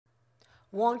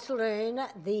Want to learn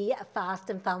the fast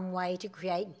and fun way to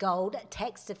create gold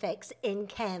text effects in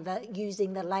Canva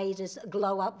using the latest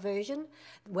glow up version?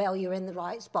 Well, you're in the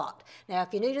right spot. Now, if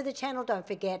you're new to the channel, don't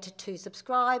forget to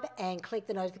subscribe and click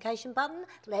the notification button.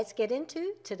 Let's get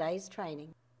into today's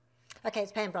training. Okay,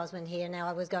 it's Pam Brossman here. Now,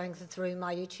 I was going through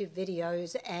my YouTube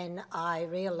videos and I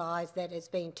realized that it's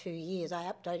been 2 years. I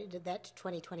updated that to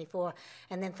 2024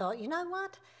 and then thought, you know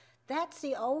what? That's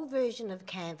the old version of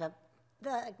Canva.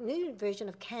 The new version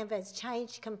of Canva has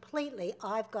changed completely.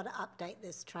 I've got to update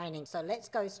this training. So let's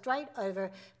go straight over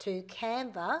to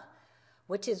Canva,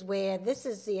 which is where this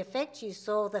is the effect. You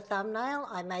saw the thumbnail.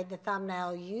 I made the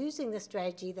thumbnail using the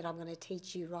strategy that I'm going to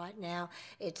teach you right now.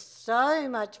 It's so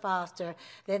much faster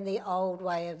than the old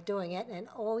way of doing it, and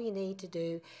all you need to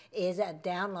do is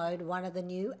download one of the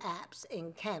new apps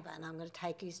in Canva, and I'm going to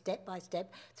take you step by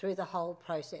step through the whole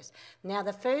process. Now,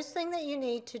 the first thing that you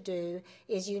need to do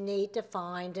is you need to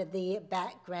find the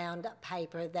background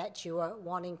paper that you are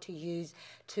wanting to use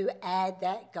to add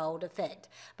that gold effect.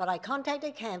 But I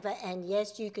contacted Canva, and yes,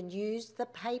 you can use the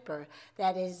paper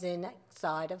that is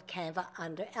inside of Canva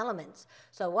under Elements.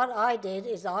 So what I did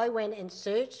is I went and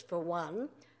searched for one.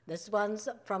 This one's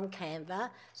from Canva.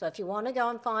 So if you want to go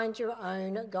and find your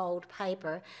own gold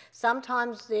paper,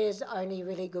 sometimes there's only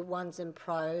really good ones in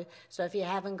Pro. So if you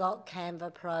haven't got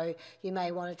Canva Pro, you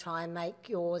may want to try and make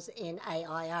yours in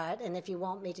AI Art. And if you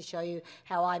want me to show you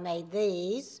how I made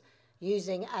these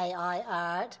using AI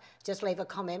Art, just leave a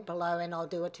comment below and I'll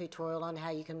do a tutorial on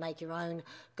how you can make your own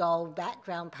gold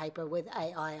background paper with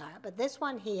AI Art. But this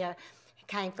one here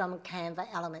came from Canva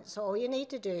Elements. So all you need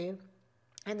to do,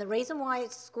 and the reason why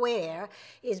it's square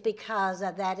is because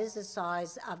that is the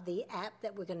size of the app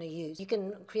that we're going to use. You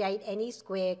can create any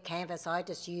square canvas. I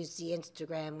just use the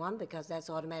Instagram one because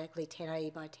that's automatically 1080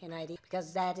 by 1080,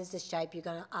 because that is the shape you're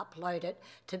going to upload it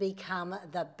to become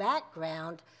the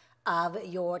background of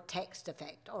your text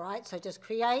effect. All right, so just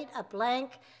create a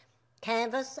blank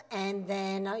canvas and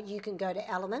then you can go to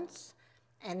Elements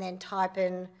and then type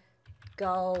in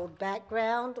gold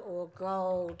background or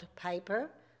gold paper.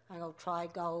 I'll try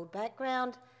gold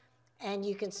background and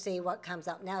you can see what comes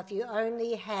up. Now, if you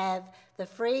only have the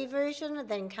free version,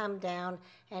 then come down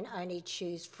and only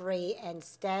choose free and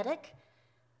static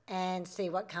and see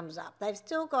what comes up. They've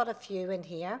still got a few in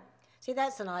here. See,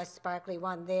 that's a nice sparkly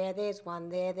one there. There's one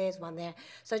there. There's one there.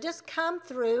 So just come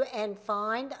through and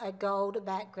find a gold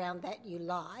background that you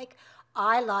like.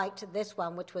 I liked this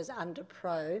one, which was under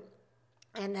Pro.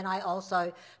 And then I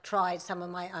also tried some of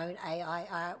my own AI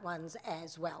art ones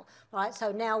as well. All right,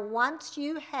 so now once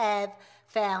you have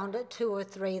found 2 or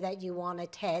 3 that you want to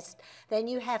test, then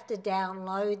you have to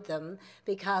download them,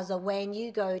 because when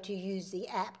you go to use the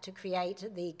app to create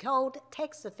the gold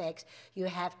text effects, you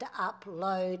have to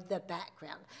upload the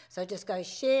background. So just go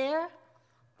Share,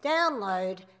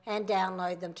 Download, and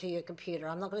download them to your computer.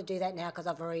 I'm not going to do that now because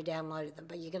I've already downloaded them,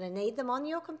 but you're going to need them on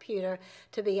your computer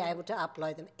to be able to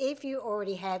upload them. If you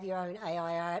already have your own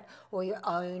AI art or your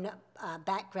own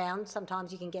background,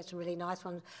 sometimes you can get some really nice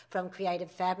ones from Creative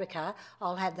Fabrica.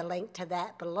 I'll have the link to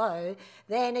that below.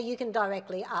 Then you can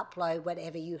directly upload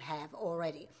whatever you have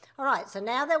already. All right, so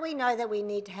now that we know that we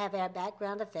need to have our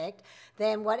background effect,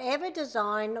 then whatever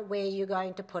design where you're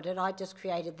going to put it, I just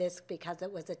created this because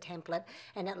it was a template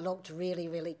and it looked really,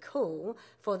 really cool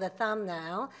for the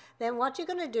thumbnail. Then what you're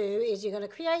going to do is you're going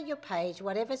to create your page,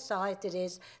 whatever size it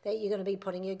is that you're going to be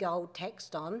putting your gold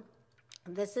text on.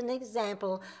 This is an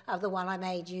example of the one I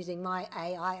made using my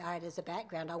AI art as a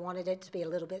background. I wanted it to be a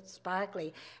little bit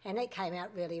sparkly and it came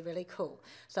out really, really cool.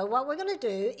 So what we're going to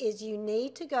do is you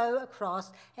need to go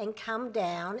across and come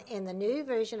down in the new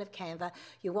version of Canva.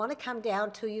 You want to come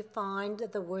down till you find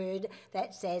the word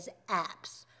that says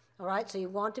apps. All right, so you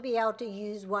want to be able to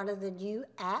use one of the new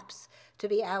apps to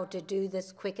be able to do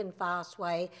this quick and fast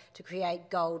way to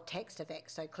create gold text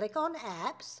effects. So click on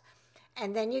apps.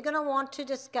 And then you're going to want to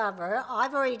discover,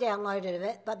 I've already downloaded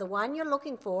it, but the one you're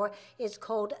looking for is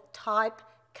called Type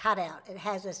Cutout. It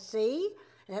has a C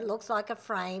and it looks like a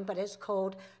frame, but it's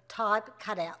called Type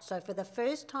Cutout. So for the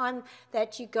first time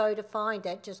that you go to find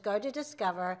it, just go to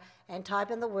Discover and type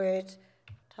in the words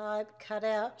Type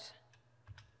Cutout.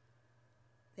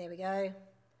 There we go.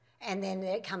 And then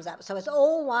it comes up. So it's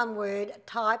all one word,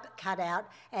 Type Cutout,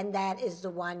 and that is the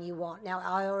one you want. Now,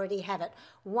 I already have it.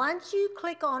 Once you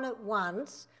click on it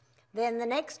once, then the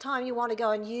next time you want to go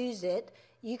and use it,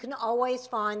 you can always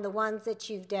find the ones that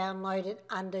you've downloaded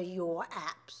under your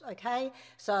apps, okay?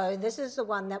 So this is the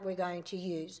one that we're going to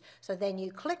use. So then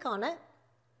you click on it,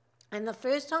 And the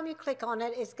first time you click on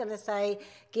it, it's going to say,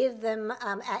 give them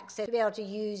access to be able to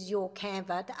use your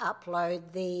Canva to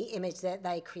upload the image that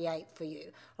they create for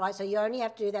you. Right, so you only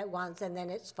have to do that once and then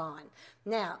it's fine.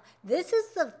 Now, this is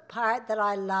the part that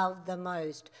I love the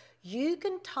most. You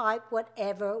can type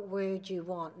whatever word you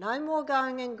want. No more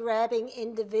going and grabbing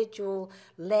individual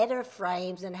letter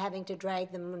frames and having to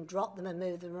drag them and drop them and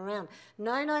move them around.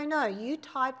 No, no, no. You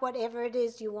type whatever it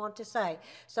is you want to say.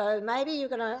 So maybe I'm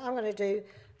going to do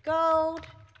gold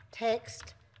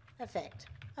text effect.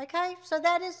 Okay, so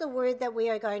that is the word that we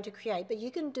are going to create, but you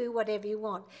can do whatever you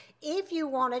want. If you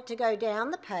want it to go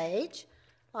down the page,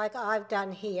 like I've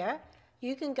done here,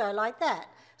 you can go like that.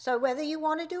 So whether you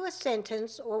want to do a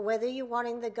sentence or whether you're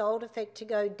wanting the gold effect to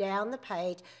go down the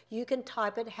page, you can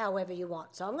type it however you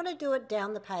want. So I'm going to do it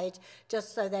down the page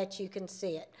just so that you can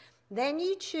see it. Then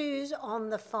you choose on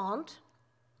the font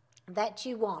that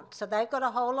you want. So they've got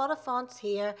a whole lot of fonts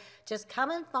here. Just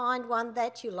come and find one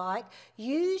that you like.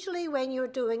 Usually when you're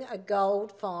doing a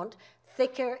gold font,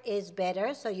 thicker is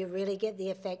better, so you really get the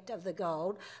effect of the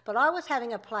gold. But I was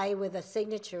having a play with a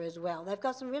signature as well. They've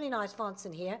got some really nice fonts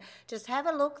in here. Just have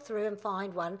a look through and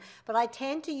find one. But I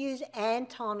tend to use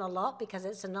Anton a lot because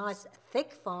it's a nice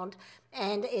thick font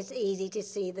and it's easy to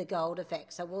see the gold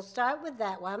effect. So we'll start with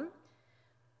that one.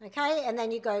 Okay, and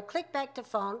then you go click back to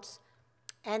fonts.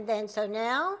 And then, so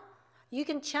now you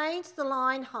can change the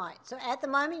line height. So at the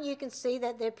moment you can see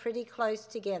that they're pretty close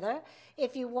together.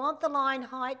 If you want the line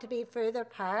height to be further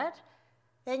apart,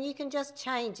 then you can just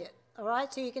change it. All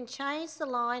right, so you can change the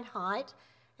line height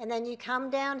and then you come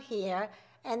down here.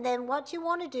 And then what you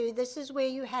want to do, this is where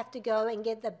you have to go and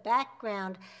get the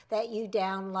background that you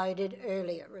downloaded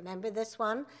earlier. Remember this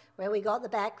one where we got the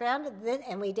background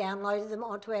and we downloaded them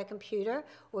onto our computer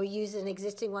or use an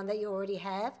existing one that you already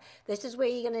have? This is where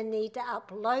you're going to need to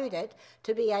upload it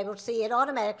to be able to see. It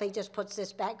automatically just puts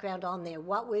this background on there.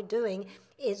 What we're doing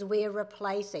is we're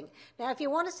replacing. Now, if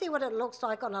you want to see what it looks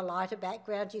like on a lighter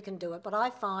background, you can do it. But I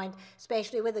find,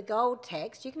 especially with the gold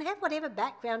text, you can have whatever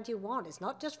background you want. It's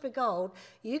not just for gold.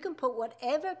 You can put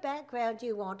whatever background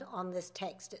you want on this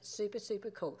text. It's super,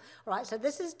 super cool. All right, so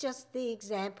this is just the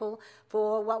example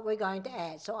for what we're going to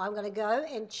add. So I'm going to go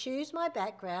and choose my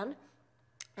background,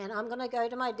 and I'm going to go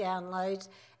to my downloads,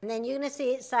 and then you're going to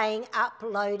see it saying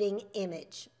uploading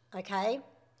image, okay?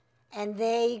 And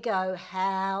there you go.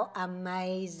 How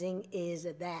amazing is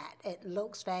that? It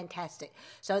looks fantastic.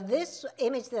 So this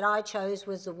image that I chose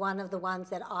was one of the ones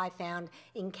that I found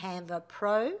in Canva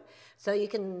Pro. So you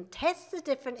can test the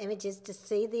different images to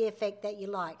see the effect that you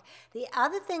like. The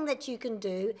other thing that you can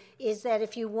do is that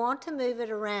if you want to move it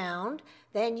around,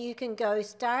 then you can go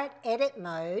start edit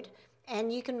mode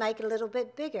and you can make it a little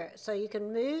bit bigger. So you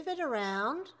can move it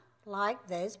around like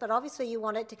this, but obviously you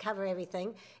want it to cover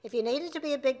everything. If you need it to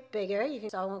be a bit bigger, you can,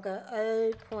 so I'll go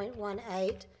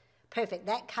 0.18. Perfect,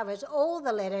 that covers all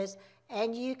the letters,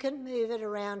 and you can move it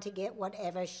around to get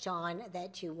whatever shine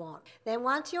that you want. Then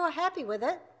once you're happy with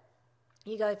it,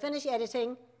 you go finish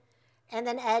editing, and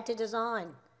then add to design.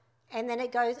 And then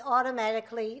it goes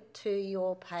automatically to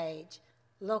your page.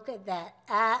 Look at that,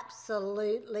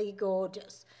 absolutely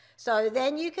gorgeous. So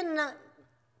then you can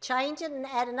change it and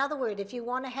add another word. If you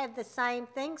want to have the same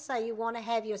thing, say you want to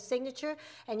have your signature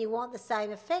and you want the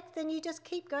same effect, then you just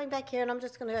keep going back here, and I'm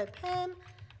just going to go Pam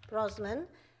Brossman,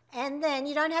 and then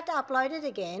you don't have to upload it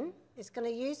again. It's going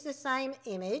to use the same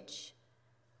image,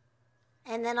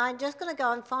 and then I'm just going to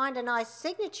go and find a nice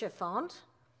signature font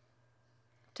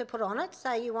to put on it.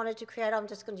 Say you wanted to create, I'm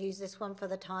just going to use this one for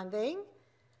the time being,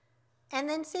 and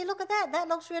then see, look at that. That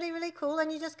looks really, really cool,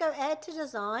 and you just go add to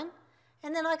design.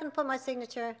 And then I can put my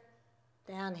signature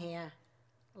down here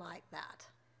like that.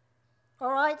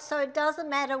 All right, so it doesn't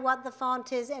matter what the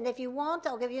font is. And if you want,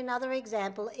 I'll give you another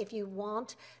example. If you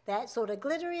want that sort of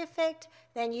glittery effect,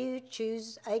 then you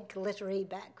choose a glittery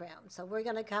background. So we're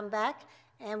going to come back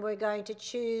and we're going to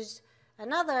choose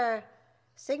another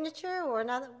signature or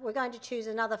we're going to choose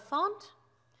another font,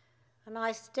 a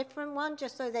nice different one,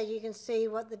 just so that you can see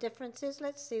what the difference is.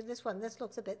 Let's see this one. This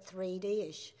looks a bit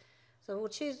 3D-ish. So we'll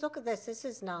choose, look at this, this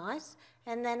is nice.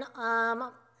 And then I'm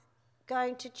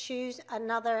going to choose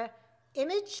another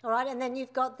image, all right, and then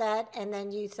you've got that, and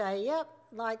then you say, yep,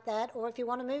 like that. Or if you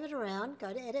want to move it around,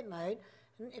 go to edit mode.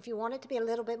 And if you want it to be a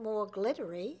little bit more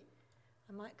glittery,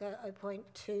 I might go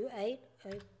 0.28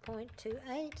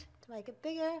 to make it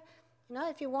bigger. You know,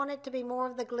 if you want it to be more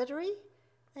of the glittery,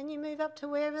 then you move up to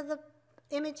wherever the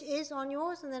image is on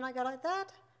yours, and then I go like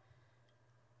that.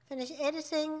 Finish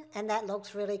editing, and that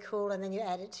looks really cool, and then you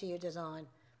add it to your design.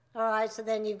 All right, so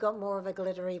then you've got more of a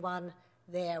glittery one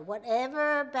there,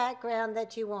 whatever background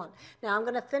that you want. Now I'm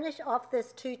going to finish off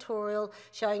this tutorial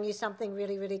showing you something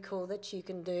really, really cool that you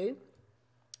can do.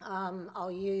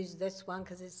 I'll use this one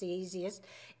because it's the easiest.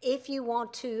 If you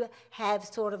want to have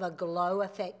sort of a glow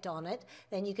effect on it,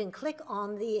 then you can click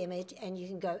on the image and you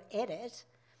can go edit,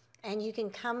 and you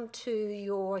can come to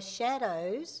your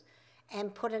shadows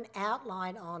and put an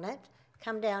outline on it.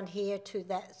 Come down here to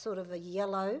that sort of a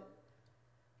yellow,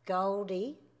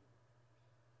 goldy,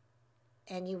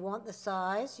 and you want the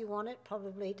size, you want it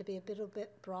probably to be a little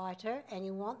bit brighter, and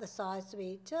you want the size to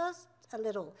be just a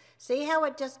little. See how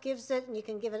it just gives it, and you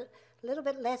can give it a little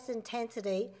bit less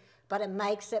intensity, but it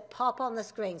makes it pop on the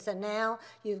screen. So now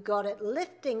you've got it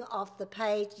lifting off the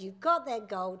page, you've got that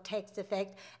gold text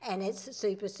effect, and it's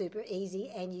super, super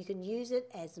easy, and you can use it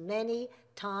as many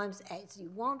times as you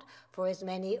want for as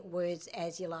many words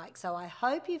as you like. So I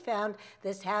hope you found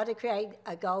this how to create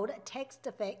a gold text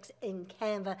effects in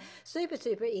Canva super,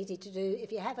 super easy to do.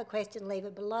 If you have a question, leave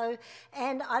it below,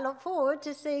 and I look forward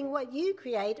to seeing what you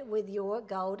create with your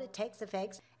gold text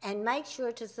effects. And make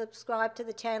sure to subscribe to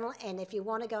the channel, and if you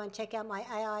want to go and check out my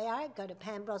AI art, go to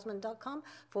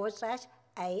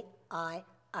pambrosman.com/AI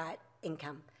art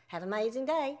income. Have an amazing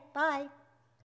day. Bye.